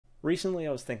Recently,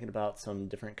 I was thinking about some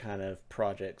different kind of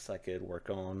projects I could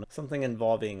work on, something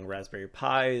involving Raspberry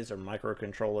Pis or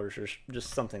microcontrollers or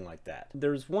just something like that.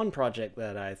 There's one project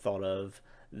that I thought of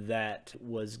that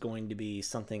was going to be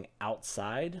something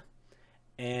outside,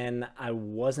 and I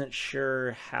wasn't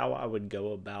sure how I would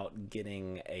go about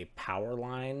getting a power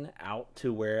line out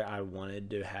to where I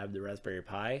wanted to have the Raspberry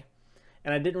Pi.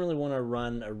 And I didn't really want to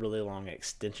run a really long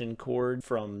extension cord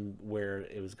from where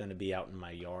it was going to be out in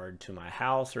my yard to my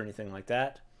house or anything like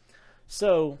that.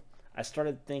 So I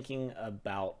started thinking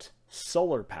about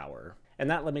solar power. And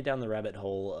that led me down the rabbit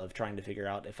hole of trying to figure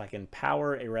out if I can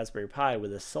power a Raspberry Pi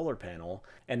with a solar panel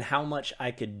and how much I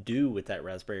could do with that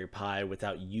Raspberry Pi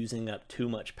without using up too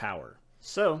much power.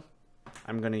 So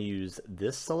I'm going to use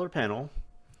this solar panel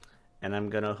and I'm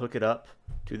going to hook it up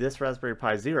to this Raspberry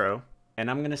Pi Zero. And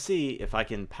I'm going to see if I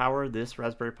can power this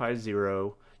Raspberry Pi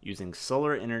Zero using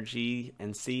solar energy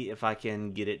and see if I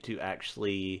can get it to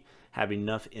actually have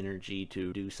enough energy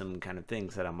to do some kind of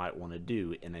things that I might want to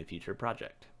do in a future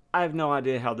project. I have no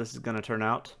idea how this is going to turn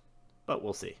out, but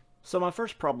we'll see. So my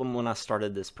first problem when I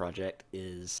started this project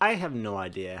is I have no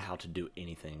idea how to do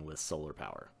anything with solar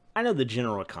power. I know the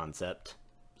general concept.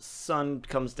 Sun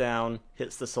comes down,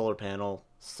 hits the solar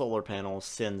panel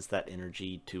sends that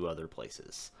energy to other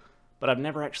places. But I've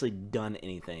never actually done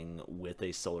anything with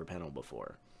a solar panel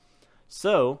before.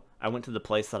 So I went to the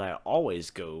place that I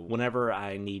always go whenever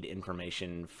I need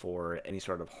information for any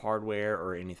sort of hardware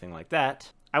or anything like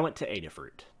that. I went to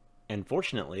Adafruit. And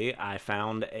fortunately, I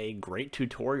found a great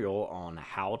tutorial on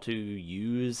how to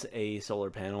use a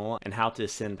solar panel and how to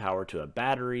send power to a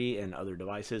battery and other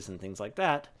devices and things like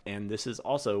that. And this is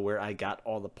also where I got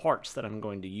all the parts that I'm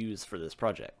going to use for this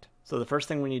project. So the first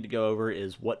thing we need to go over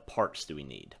is what parts do we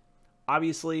need?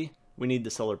 Obviously, we need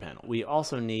the solar panel. We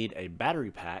also need a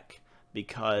battery pack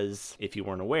because, if you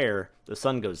weren't aware, the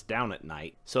sun goes down at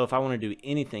night. So if I want to do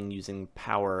anything using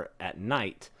power at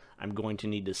night, I'm going to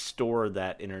need to store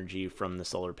that energy from the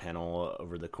solar panel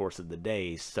over the course of the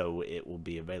day so it will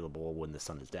be available when the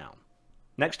sun is down.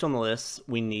 Next on the list,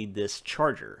 we need this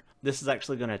charger. This is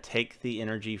actually going to take the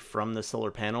energy from the solar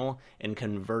panel and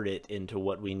convert it into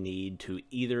what we need to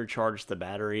either charge the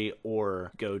battery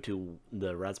or go to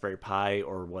the Raspberry Pi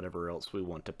or whatever else we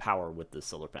want to power with the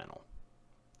solar panel.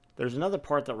 There's another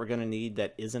part that we're going to need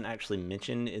that isn't actually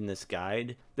mentioned in this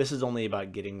guide. This is only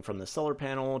about getting from the solar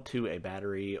panel to a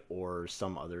battery or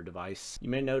some other device. You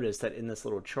may notice that in this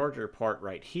little charger part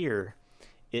right here,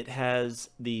 it has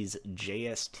these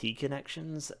JST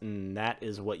connections, and that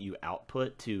is what you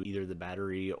output to either the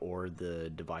battery or the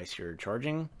device you're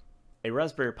charging. A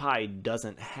Raspberry Pi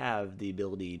doesn't have the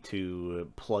ability to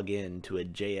plug in to a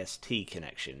JST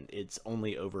connection. It's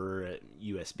only over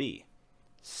USB.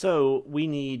 So we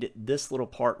need this little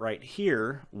part right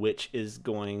here, which is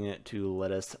going to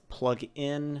let us plug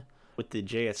in with the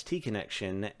JST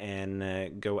connection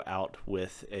and go out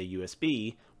with a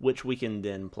USB, which we can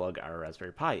then plug our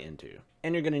Raspberry Pi into.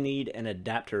 And you're going to need an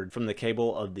adapter from the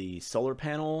cable of the solar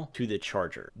panel to the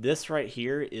charger. This right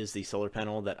here is the solar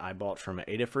panel that I bought from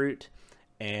Adafruit.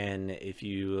 And if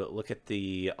you look at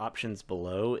the options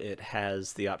below, it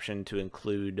has the option to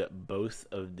include both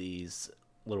of these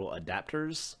little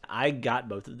adapters. I got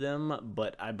both of them,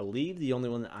 but I believe the only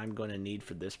one that I'm going to need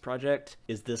for this project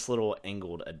is this little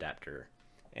angled adapter.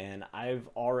 And I've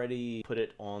already put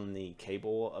it on the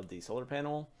cable of the solar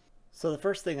panel. So the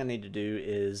first thing I need to do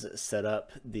is set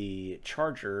up the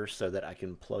charger so that I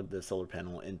can plug the solar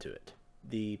panel into it.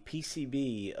 The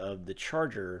PCB of the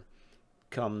charger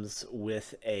comes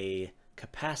with a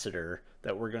capacitor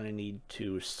that we're going to need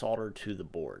to solder to the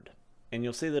board. And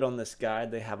you'll see that on this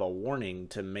guide they have a warning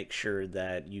to make sure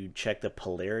that you check the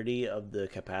polarity of the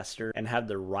capacitor and have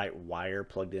the right wire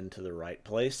plugged into the right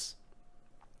place.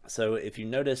 So if you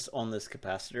notice on this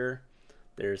capacitor,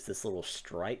 there's this little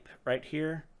stripe right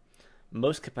here.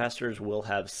 Most capacitors will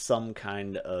have some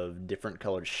kind of different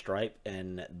colored stripe,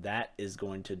 and that is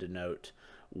going to denote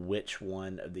which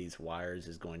one of these wires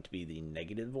is going to be the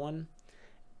negative one.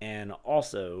 And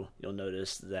also, you'll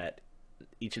notice that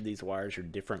each of these wires are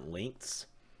different lengths.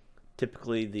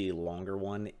 Typically, the longer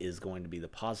one is going to be the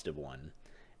positive one.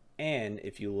 And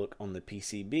if you look on the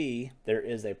PCB, there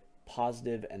is a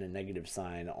positive and a negative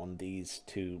sign on these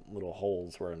two little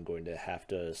holes where I'm going to have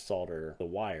to solder the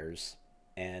wires.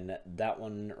 And that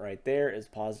one right there is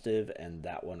positive and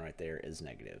that one right there is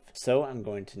negative. So I'm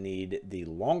going to need the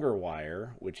longer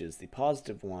wire, which is the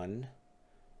positive one,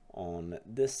 on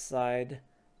this side,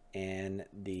 and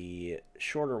the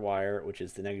shorter wire, which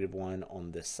is the negative one,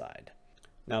 on this side.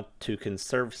 Now, to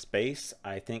conserve space,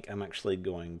 I think I'm actually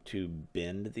going to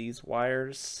bend these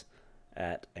wires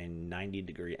at a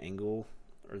 90-degree angle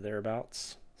or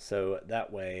thereabouts. So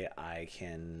that way I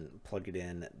can plug it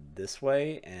in this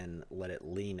way and let it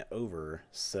lean over,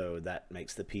 so that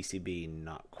makes the PCB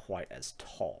not quite as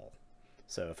tall.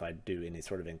 So if I do any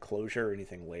sort of enclosure or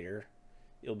anything later,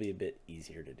 it'll be a bit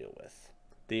easier to deal with.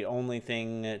 The only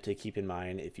thing to keep in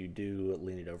mind if you do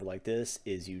lean it over like this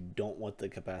is you don't want the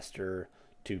capacitor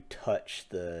to touch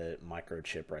the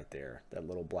microchip right there, that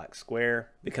little black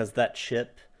square, because that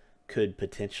chip could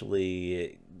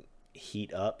potentially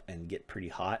heat up and get pretty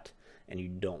hot, and you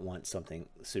don't want something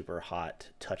super hot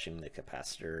touching the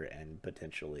capacitor and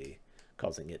potentially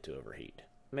causing it to overheat.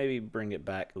 Maybe bring it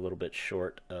back a little bit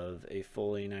short of a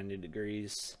fully 90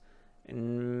 degrees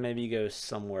and maybe go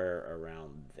somewhere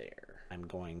around there. I'm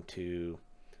going to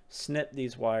snip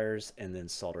these wires and then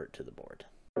solder it to the board.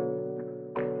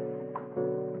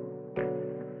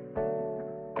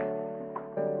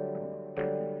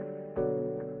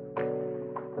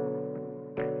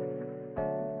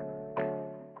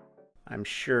 I'm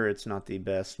sure it's not the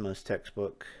best, most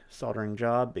textbook soldering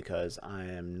job because I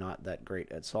am not that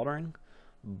great at soldering,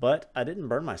 but I didn't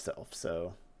burn myself,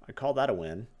 so I call that a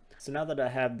win. So now that I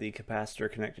have the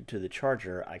capacitor connected to the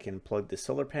charger, I can plug the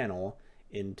solar panel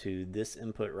into this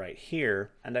input right here,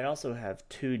 and I also have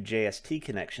two JST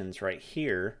connections right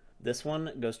here. This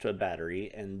one goes to a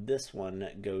battery, and this one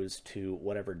goes to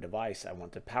whatever device I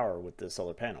want to power with the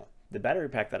solar panel. The battery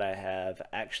pack that I have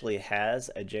actually has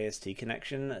a JST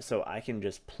connection, so I can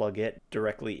just plug it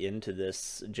directly into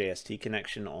this JST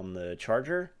connection on the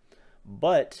charger.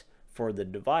 But for the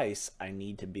device, I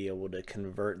need to be able to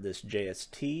convert this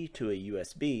JST to a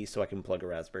USB so I can plug a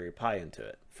Raspberry Pi into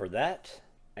it. For that,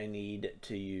 I need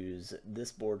to use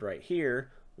this board right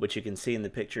here, which you can see in the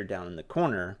picture down in the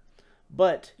corner.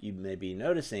 But you may be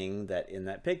noticing that in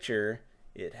that picture,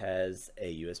 it has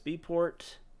a USB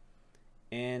port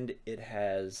and it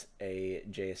has a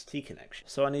JST connection.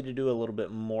 So I need to do a little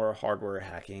bit more hardware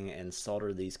hacking and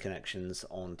solder these connections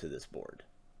onto this board.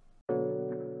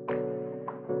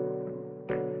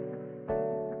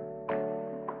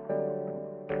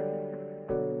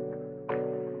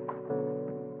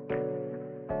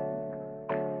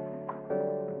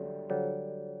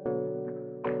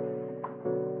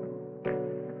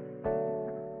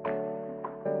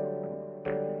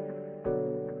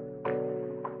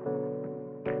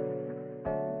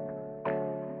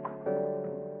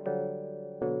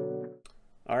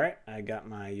 Alright, I got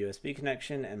my USB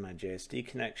connection and my JST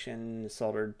connection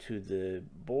soldered to the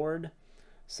board.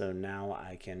 So now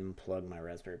I can plug my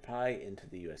Raspberry Pi into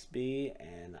the USB,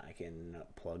 and I can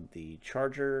plug the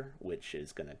charger, which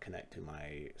is going to connect to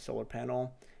my solar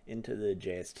panel, into the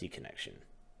JST connection.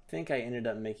 I think I ended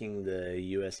up making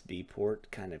the USB port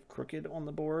kind of crooked on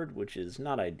the board, which is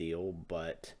not ideal,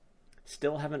 but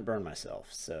still haven't burned myself.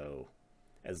 So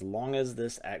as long as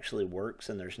this actually works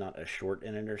and there's not a short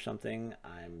in it or something,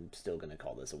 I'm still going to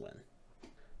call this a win.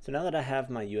 So now that I have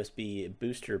my USB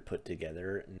booster put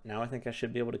together, now I think I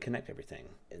should be able to connect everything.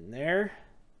 In there,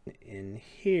 in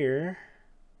here,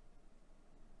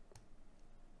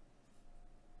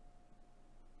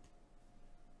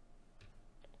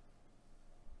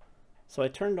 so I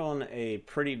turned on a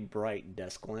pretty bright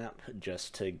desk lamp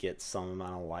just to get some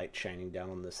amount of light shining down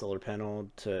on the solar panel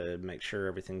to make sure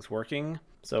everything's working.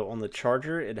 So on the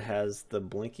charger, it has the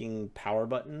blinking power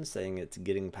button saying it's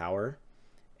getting power.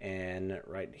 And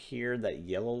right here, that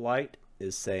yellow light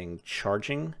is saying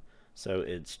charging. So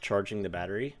it's charging the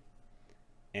battery.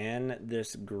 And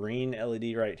this green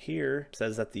LED right here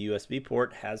says that the USB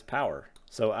port has power.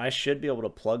 So I should be able to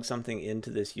plug something into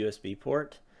this USB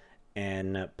port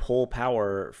and pull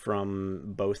power from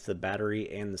both the battery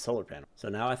and the solar panel. So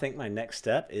now I think my next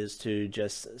step is to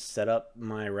just set up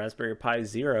my Raspberry Pi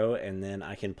Zero, and then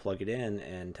I can plug it in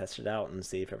and test it out and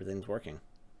see if everything's working.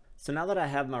 So now that I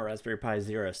have my Raspberry Pi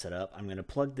Zero set up, I'm going to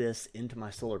plug this into my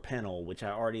solar panel, which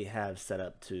I already have set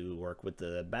up to work with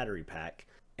the battery pack.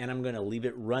 And I'm going to leave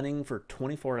it running for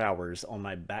 24 hours on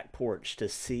my back porch to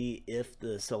see if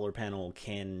the solar panel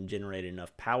can generate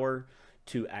enough power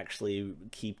to actually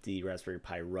keep the Raspberry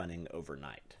Pi running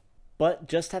overnight. But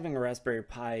just having a Raspberry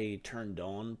Pi turned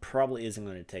on probably isn't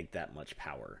going to take that much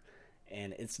power,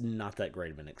 and it's not that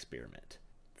great of an experiment.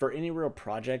 For any real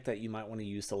project that you might want to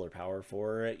use solar power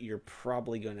for, you're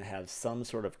probably going to have some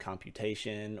sort of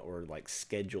computation or like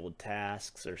scheduled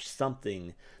tasks or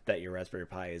something that your Raspberry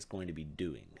Pi is going to be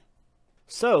doing.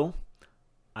 So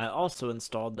I also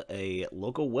installed a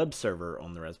local web server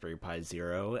on the Raspberry Pi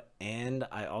Zero, and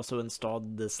I also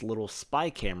installed this little spy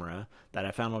camera that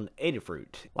I found on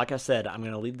Adafruit. Like I said, I'm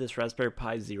going to leave this Raspberry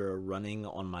Pi Zero running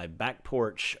on my back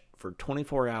porch for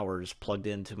 24 hours plugged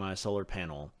into my solar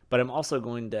panel. but I'm also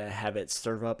going to have it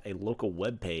serve up a local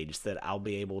web page that I'll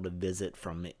be able to visit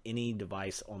from any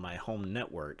device on my home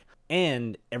network.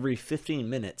 And every 15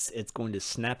 minutes, it's going to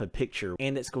snap a picture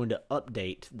and it's going to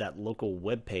update that local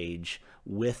web page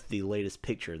with the latest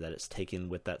picture that it's taken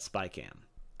with that spy cam.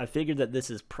 I figured that this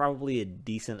is probably a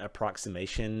decent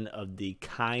approximation of the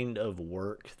kind of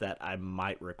work that I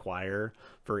might require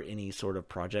for any sort of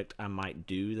project I might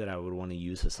do that I would want to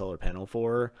use a solar panel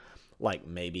for, like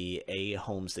maybe a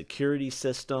home security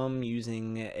system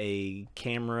using a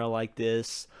camera like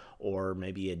this, or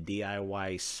maybe a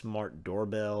DIY smart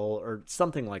doorbell or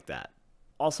something like that.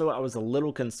 Also, I was a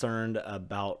little concerned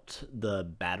about the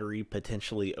battery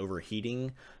potentially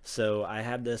overheating, so I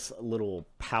have this little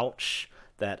pouch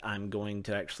that I'm going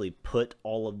to actually put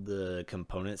all of the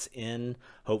components in,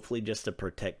 hopefully just to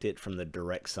protect it from the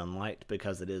direct sunlight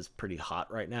because it is pretty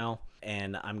hot right now.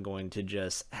 And I'm going to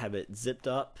just have it zipped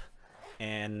up,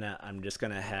 and I'm just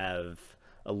going to have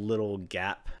a little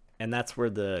gap, and that's where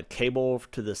the cable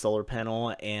to the solar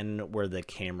panel and where the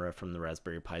camera from the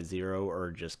Raspberry Pi Zero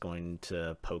are just going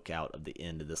to poke out of the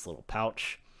end of this little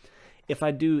pouch. If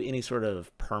I do any sort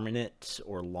of permanent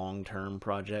or long-term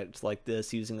project like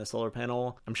this using a solar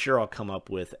panel, I'm sure I'll come up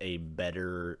with a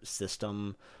better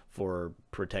system for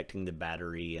protecting the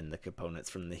battery and the components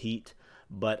from the heat.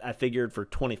 But I figured for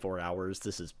 24 hours,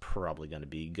 this is probably going to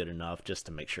be good enough just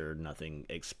to make sure nothing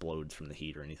explodes from the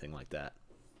heat or anything like that.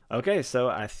 Okay, so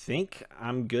I think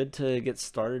I'm good to get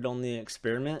started on the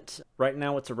experiment. Right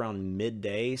now it's around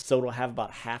midday, so it'll have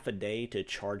about half a day to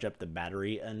charge up the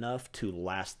battery enough to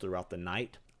last throughout the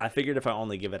night. I figured if I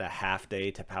only give it a half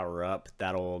day to power up,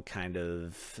 that'll kind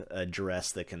of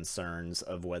address the concerns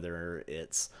of whether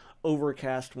it's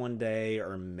overcast one day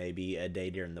or maybe a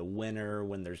day during the winter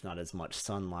when there's not as much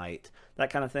sunlight, that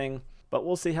kind of thing. But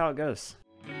we'll see how it goes.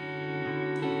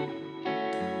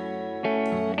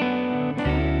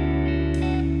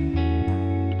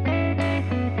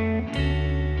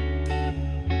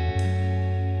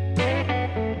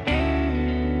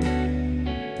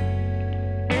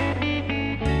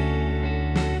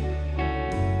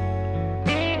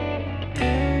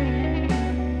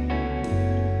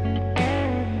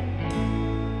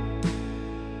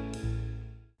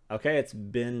 Okay, it's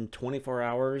been 24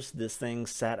 hours. This thing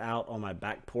sat out on my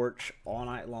back porch all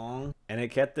night long, and it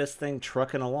kept this thing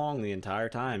trucking along the entire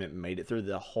time. It made it through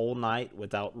the whole night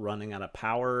without running out of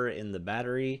power in the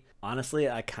battery. Honestly,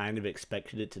 I kind of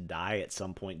expected it to die at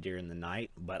some point during the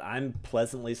night, but I'm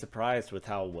pleasantly surprised with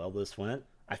how well this went.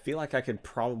 I feel like I could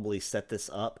probably set this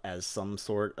up as some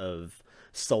sort of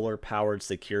solar powered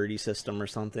security system or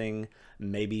something,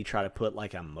 maybe try to put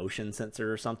like a motion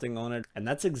sensor or something on it, and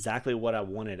that's exactly what I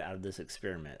wanted out of this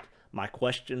experiment. My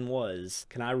question was,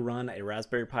 can I run a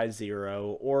Raspberry Pi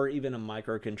Zero or even a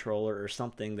microcontroller or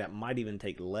something that might even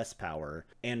take less power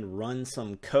and run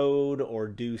some code or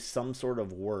do some sort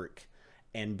of work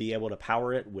and be able to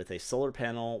power it with a solar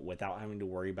panel without having to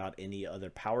worry about any other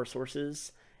power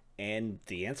sources? And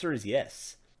the answer is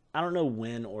yes. I don't know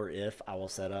when or if I will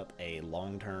set up a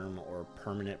long-term or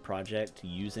permanent project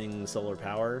using solar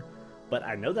power, but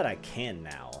I know that I can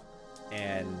now.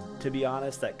 And to be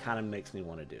honest, that kind of makes me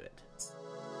want to do it.